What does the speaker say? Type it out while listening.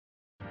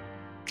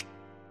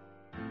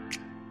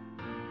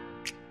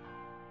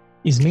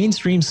Is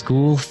mainstream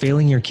school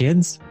failing your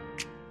kids?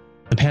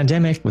 The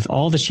pandemic, with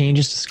all the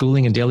changes to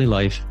schooling and daily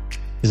life,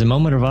 is a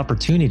moment of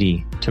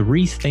opportunity to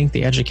rethink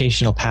the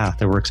educational path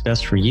that works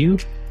best for you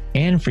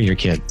and for your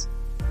kids.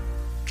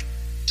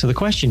 So the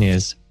question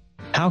is,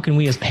 how can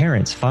we as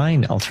parents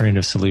find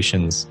alternative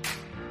solutions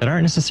that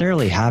aren't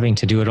necessarily having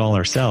to do it all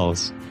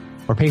ourselves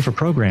or pay for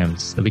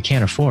programs that we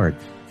can't afford?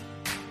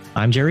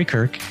 I'm Jerry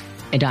Kirk.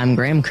 And I'm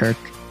Graham Kirk.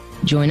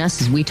 Join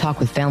us as we talk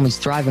with families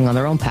thriving on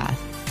their own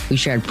path. We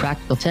shared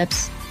practical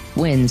tips,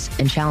 wins,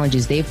 and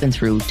challenges they've been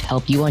through to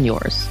help you on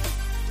yours.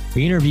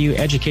 We interview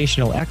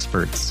educational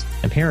experts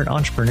and parent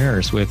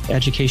entrepreneurs with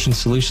education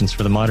solutions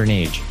for the modern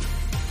age,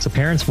 so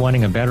parents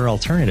wanting a better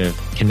alternative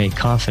can make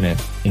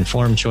confident,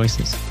 informed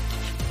choices.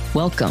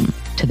 Welcome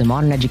to the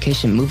Modern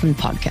Education Movement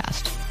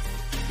Podcast.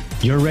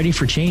 You're ready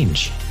for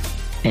change.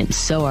 And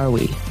so are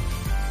we.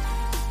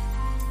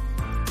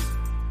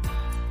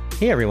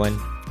 Hey everyone.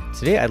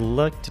 Today I'd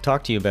like to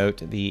talk to you about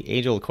the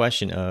age-old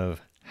question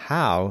of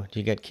how do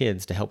you get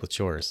kids to help with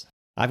chores?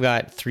 I've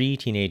got 3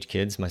 teenage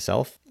kids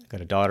myself. I've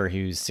got a daughter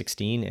who's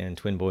 16 and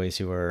twin boys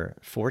who are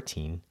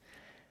 14.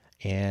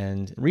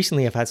 And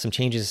recently I've had some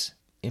changes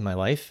in my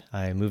life.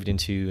 I moved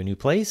into a new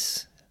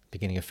place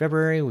beginning of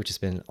February, which has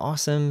been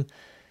awesome.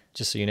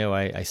 Just so you know,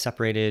 I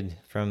separated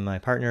from my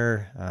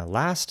partner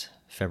last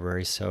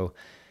February. So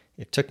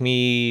it took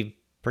me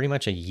pretty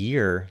much a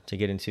year to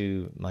get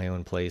into my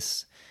own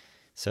place.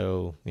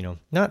 So,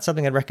 not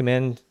something I'd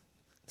recommend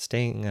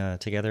staying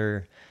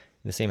together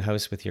in the same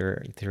house with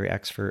your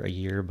ex for a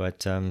year, but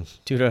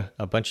due to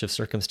a bunch of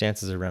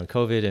circumstances around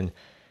COVID and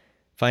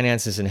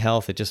finances and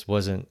health, it just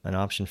wasn't an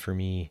option for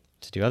me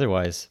to do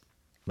otherwise.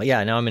 But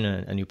yeah, now I'm in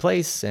a new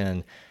place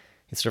and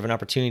it's sort of an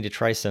opportunity to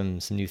try some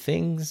new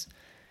things.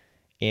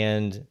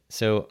 And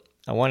so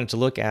I wanted to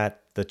look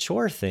at the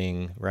chore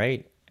thing,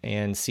 right?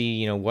 And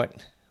see, what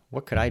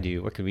could I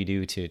do? What could we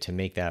do to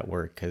make that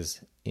work?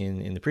 Because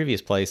in the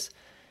previous place,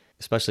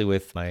 especially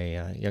with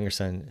my younger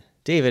son,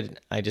 David,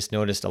 I just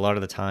noticed a lot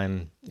of the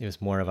time it was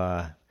more of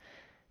a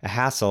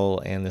hassle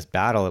and this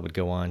battle that would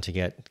go on to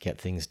get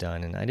things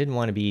done. And I didn't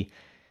want to be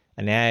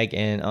a nag.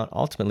 And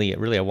ultimately,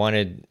 I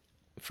wanted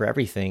for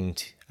everything,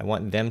 I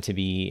want them to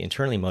be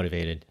internally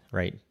motivated,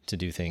 right, to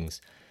do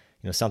things.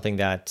 Something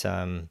that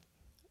I'm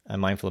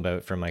mindful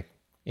about from my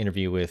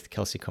interview with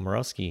Kelsey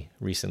Komorowski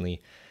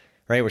recently,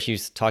 right, where she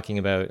was talking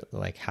about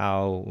like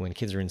how when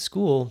kids are in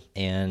school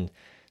and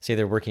say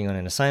they're working on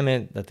an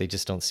assignment that they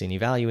just don't see any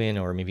value in,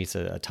 or maybe it's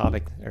a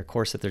topic or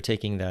course that they're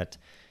taking that,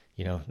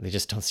 they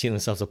just don't see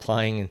themselves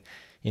applying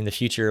in the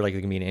future, like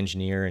they can be an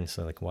engineer. And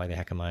so like, why the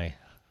heck am I,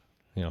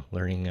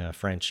 learning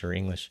French or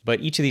English?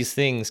 But each of these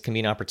things can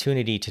be an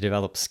opportunity to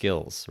develop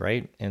skills,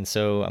 right? And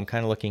so I'm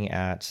kind of looking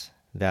at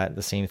that,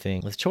 the same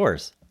thing with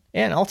chores.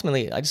 And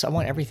ultimately, I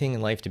want everything in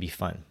life to be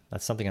fun.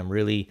 That's something I'm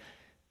really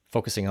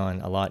focusing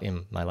on a lot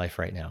in my life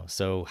right now.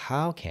 So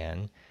how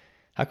can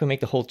we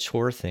make the whole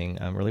chore thing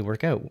really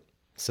work out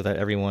so that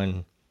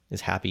everyone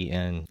is happy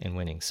and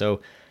winning? So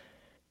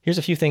here's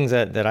a few things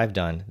that I've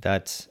done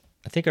that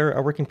I think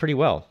are working pretty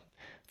well.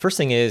 First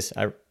thing is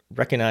I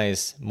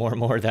recognize more and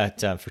more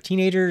that for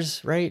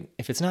teenagers, right,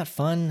 if it's not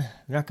fun,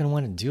 they're not going to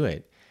want to do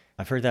it.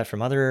 I've heard that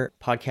from other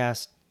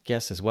podcast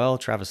guests as well.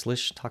 Travis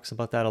Lish talks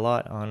about that a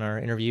lot on our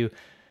interview,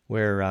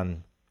 where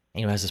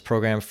has this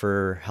program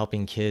for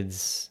helping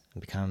kids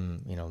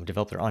become,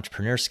 develop their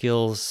entrepreneur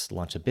skills,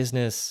 launch a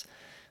business.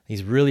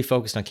 He's really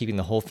focused on keeping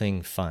the whole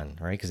thing fun,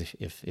 right? Because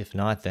if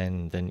not,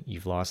 then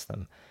you've lost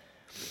them.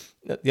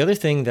 The other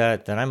thing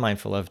that I'm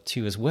mindful of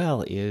too as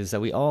well is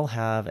that we all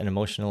have an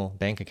emotional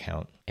bank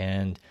account.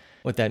 And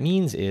what that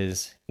means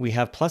is we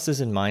have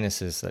pluses and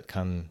minuses that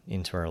come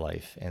into our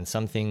life. And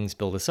some things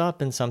build us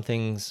up and some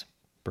things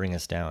bring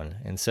us down.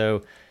 And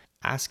so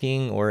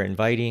asking or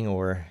inviting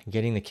or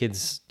getting the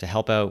kids to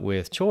help out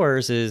with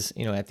chores is,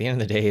 at the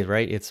end of the day,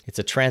 right? It's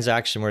a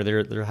transaction where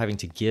they're having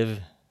to give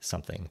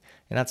something,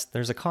 and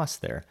there's a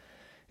cost there.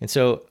 And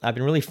so I've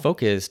been really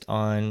focused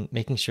on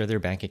making sure their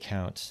bank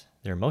account,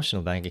 their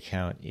emotional bank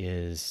account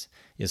is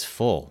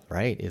full,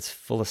 right? It's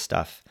full of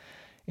stuff.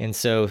 And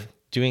so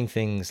doing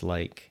things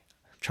like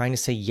trying to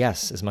say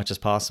yes as much as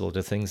possible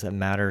to things that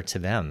matter to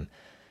them.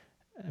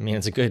 I mean,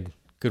 it's a good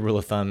rule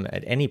of thumb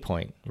at any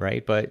point,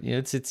 right? But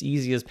it's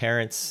easy as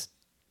parents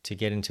to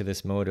get into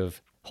this mode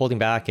of holding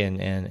back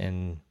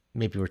and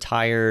maybe we're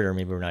tired or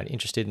maybe we're not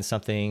interested in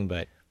something,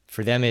 but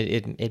for them,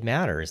 it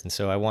matters. And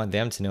so I want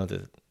them to know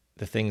that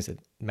the things that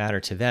matter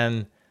to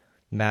them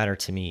matter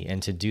to me,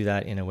 and to do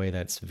that in a way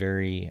that's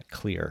very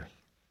clear.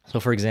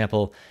 So for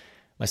example,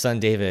 my son,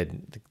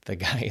 David, the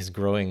guy is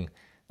growing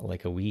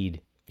like a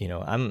weed.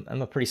 I'm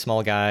a pretty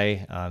small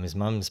guy. His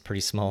mom's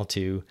pretty small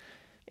too.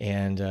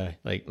 And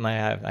I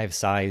have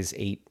size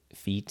 8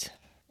 feet.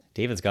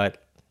 David's got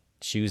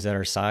shoes that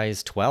are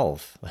size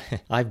 12.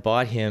 I've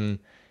bought him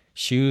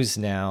shoes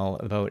now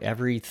about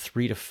every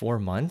 3 to 4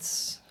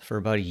 months for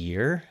about a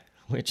year,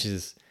 which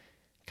is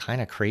kind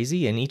of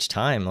crazy. And each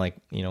time,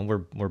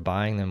 we're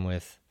buying them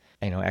with,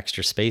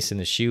 extra space in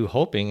the shoe,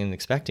 hoping and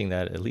expecting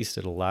that at least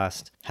it'll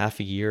last half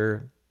a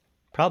year,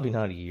 probably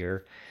not a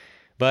year.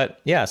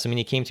 But yeah, so I mean,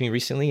 he came to me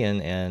recently,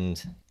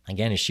 and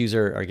again, his shoes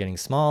are getting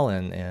small,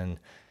 and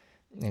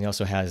he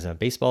also has a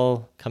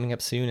baseball coming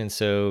up soon. And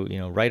so,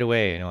 right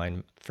away,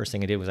 first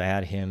thing I did was I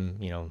had him,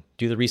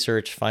 do the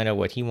research, find out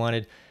what he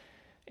wanted.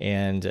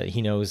 And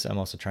he knows I'm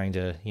also trying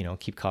to,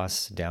 keep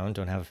costs down.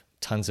 Don't have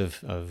tons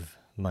of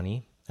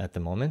money at the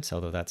moment,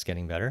 although that's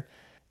getting better.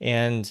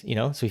 And,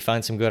 so he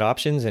found some good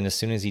options. And as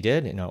soon as he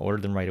did,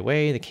 ordered them right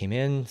away. They came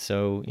in.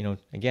 So,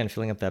 again,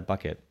 filling up that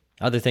bucket.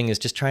 Other thing is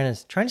just trying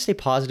to stay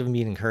positive and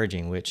be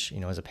encouraging, which,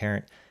 as a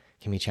parent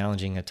can be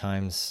challenging at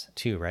times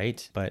too,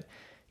 right? But,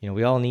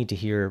 we all need to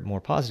hear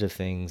more positive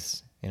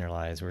things in our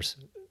lives.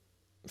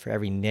 For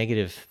every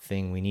negative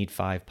thing, we need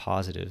 5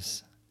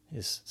 positives,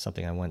 is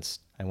something I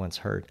once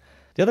heard.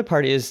 The other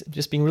part is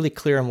just being really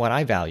clear on what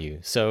I value.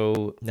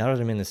 So now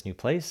that I'm in this new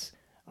place,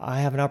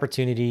 I have an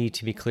opportunity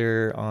to be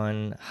clear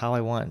on how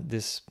I want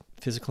this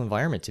physical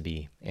environment to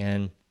be.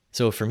 And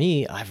so for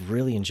me, I've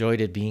really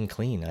enjoyed it being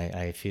clean.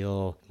 I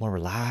feel more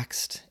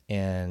relaxed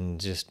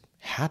and just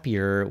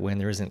happier when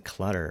there isn't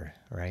clutter,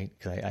 right?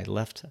 Because I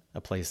left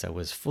a place that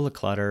was full of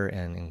clutter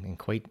and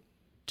quite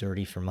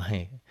dirty from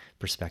my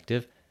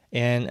perspective.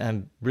 And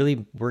I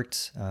really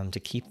worked to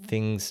keep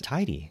things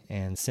tidy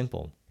and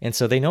simple. And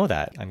so they know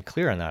that. I'm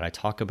clear on that. I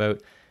talk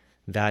about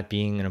that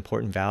being an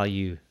important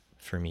value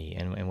for me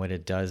and what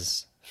it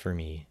does for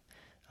me.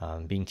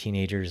 Being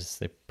teenagers,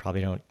 they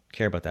probably don't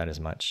care about that as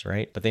much,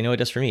 right? But they know it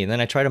does for me. And then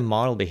I try to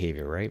model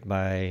behavior, right?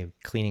 By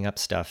cleaning up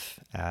stuff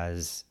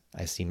as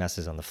I see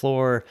messes on the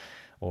floor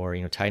or,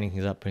 tidying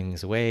things up, putting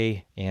things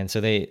away. And so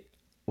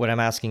what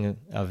I'm asking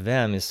of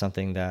them is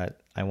something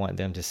that I want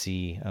them to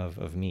see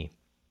of me.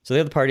 So the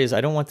other part is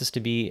I don't want this to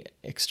be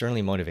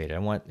externally motivated. I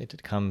want it to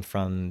come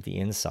from the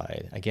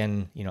inside.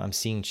 Again, I'm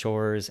seeing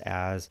chores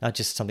as not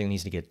just something that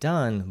needs to get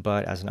done,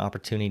 but as an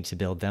opportunity to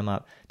build them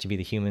up to be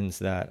the humans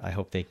that I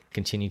hope they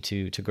continue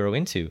to grow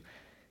into.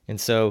 And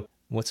so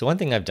what's one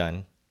thing I've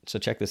done, so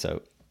check this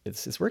out.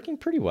 It's working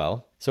pretty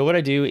well. So what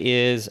I do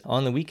is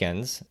on the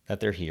weekends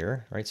that they're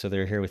here, right? So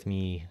they're here with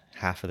me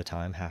half of the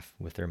time, half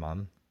with their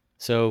mom.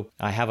 So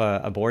I have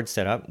a board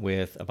set up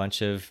with a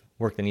bunch of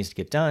work that needs to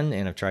get done,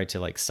 and I've tried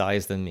to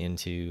size them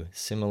into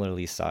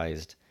similarly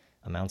sized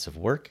amounts of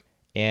work.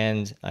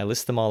 And I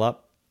list them all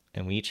up,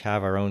 and we each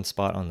have our own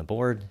spot on the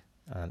board.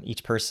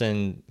 Each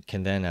person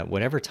can then, at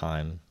whatever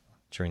time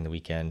during the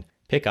weekend,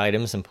 pick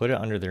items and put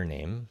it under their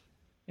name.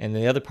 And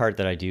the other part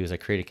that I do is I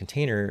create a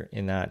container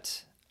in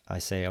that I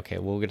say, okay,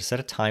 well, we're going to set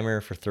a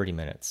timer for 30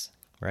 minutes,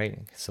 right?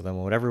 So then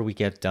whatever we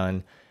get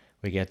done,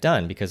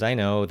 because I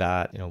know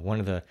that, one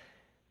of the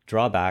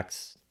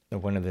drawbacks, or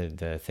one of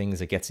the things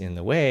that gets in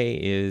the way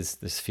is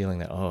this feeling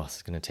that,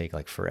 it's going to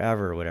take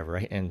forever or whatever,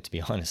 right? And to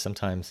be honest,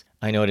 sometimes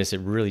I notice it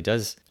really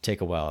does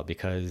take a while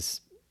because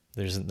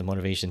there isn't the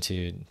motivation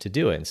to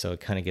do it. And so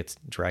it kind of gets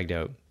dragged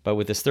out. But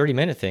with this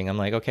 30-minute thing, I'm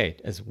like, okay,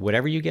 as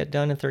whatever you get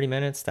done in 30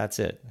 minutes, that's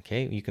it.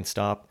 Okay, you can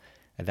stop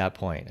at that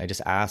point. I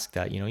just ask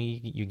that,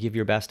 you give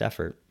your best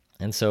effort.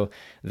 And so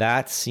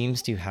that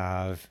seems to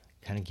have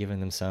kind of given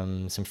them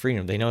some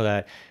freedom. They know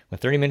that when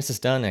 30 minutes is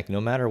done,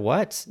 no matter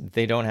what,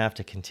 they don't have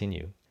to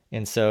continue.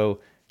 And so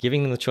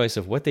giving them the choice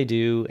of what they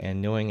do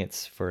and knowing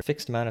it's for a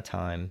fixed amount of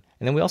time.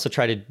 And then we also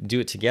try to do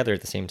it together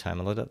at the same time,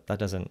 although that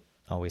doesn't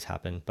always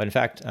happen. But in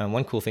fact,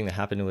 one cool thing that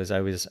happened was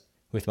I was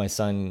with my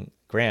son,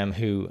 Graham,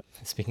 who,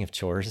 speaking of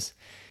chores,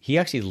 he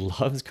actually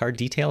loves car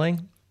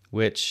detailing,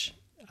 which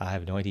I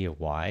have no idea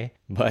why,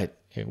 but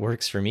it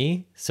works for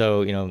me.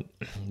 So,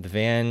 the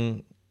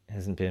van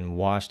hasn't been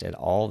washed at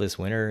all this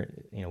winter.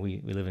 We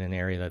live in an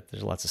area that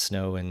there's lots of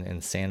snow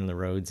and sand on the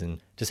roads,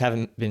 and just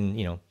haven't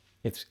been,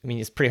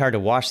 it's pretty hard to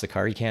wash the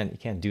car. You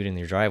can't do it in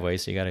your driveway.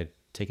 So you got to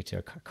take it to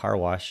a car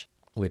wash,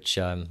 which,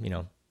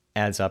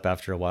 adds up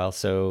after a while.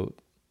 So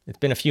it's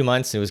been a few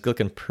months. It was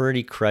looking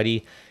pretty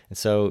cruddy. And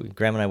so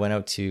Graham and I went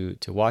out to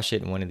wash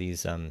it in one of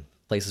these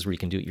places where you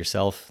can do it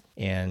yourself.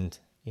 And,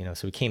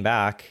 so we came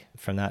back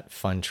from that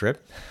fun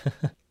trip.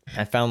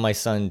 I found my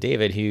son,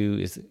 David, who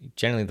is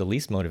generally the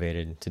least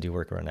motivated to do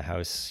work around the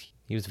house.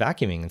 He was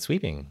vacuuming and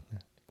sweeping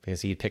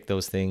because he picked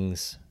those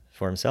things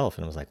for himself.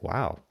 And I was like,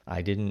 wow,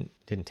 I didn't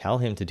tell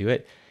him to do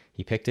it.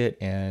 He picked it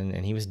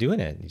and he was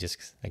doing it.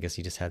 I guess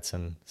he just had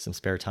some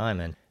spare time.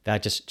 And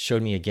that just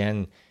showed me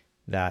again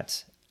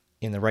that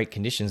in the right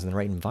conditions, in the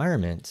right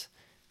environment,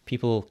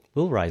 people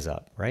will rise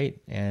up, right?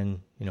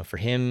 And, for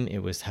him, it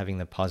was having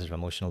the positive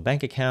emotional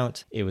bank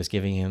account. It was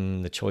giving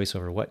him the choice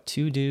over what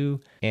to do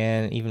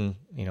and even,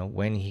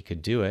 when he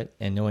could do it,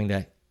 and knowing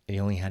that he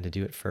only had to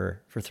do it for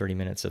 30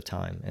 minutes of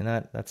time. And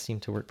that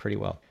seemed to work pretty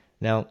well.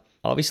 Now,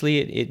 obviously,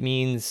 it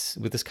means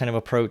with this kind of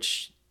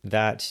approach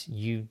that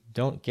you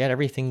don't get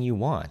everything you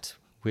want,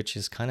 which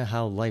is kind of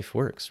how life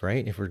works,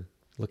 right? If we're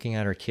looking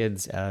at our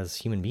kids as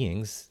human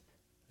beings,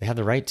 they have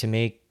the right to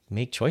make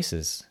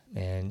choices,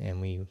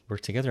 and we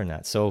work together in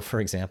that. So, for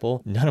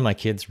example, none of my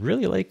kids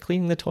really like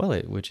cleaning the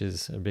toilet, which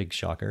is a big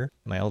shocker.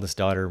 My eldest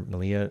daughter,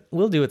 Malia,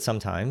 will do it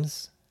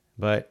sometimes,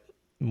 but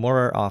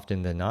more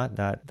often than not,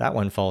 that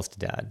one falls to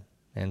dad.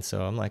 And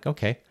so I'm like,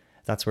 okay,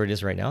 that's where it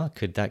is right now.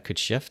 That could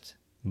shift.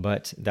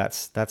 but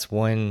that's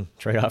one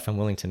trade-off I'm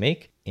willing to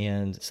make.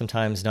 And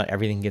sometimes not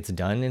everything gets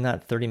done in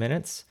that 30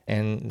 minutes,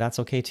 and that's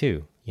okay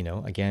too.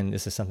 Again,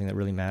 this is something that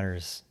really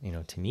matters,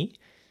 to me.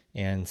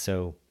 And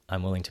so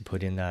I'm willing to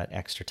put in that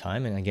extra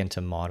time and again,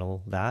 to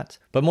model that.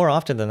 But more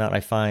often than not, I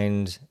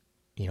find,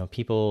 my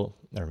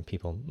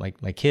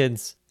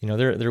kids,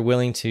 they're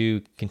willing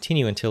to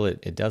continue until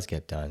it does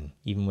get done,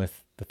 even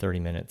with the 30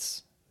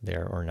 minutes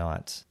there or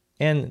not.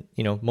 And,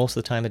 most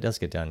of the time it does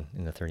get done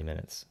in the 30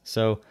 minutes.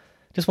 So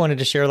just wanted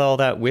to share all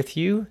that with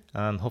you.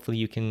 Hopefully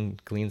you can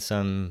glean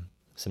some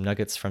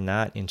nuggets from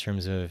that in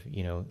terms of,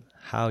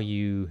 how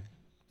you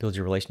build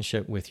your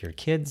relationship with your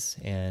kids,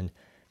 and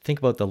think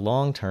about the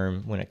long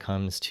term when it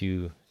comes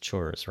to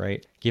chores,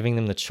 right? Giving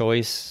them the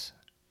choice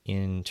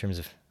in terms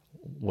of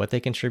what they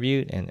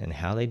contribute and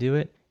how they do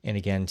it. And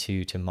again,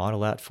 to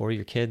model that for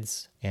your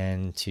kids,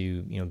 and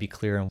to, be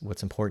clear on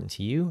what's important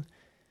to you.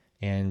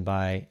 And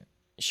by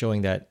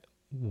showing that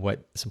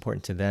what's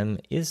important to them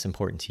is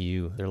important to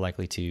you, they're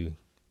likely to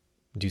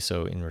do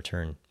so in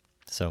return.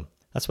 So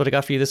that's what I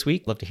got for you this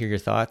week. Love to hear your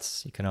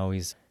thoughts. You can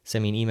always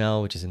send me an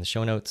email, which is in the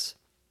show notes.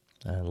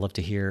 I'd love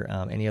to hear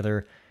any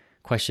other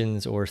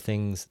questions or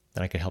things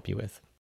that I could help you with.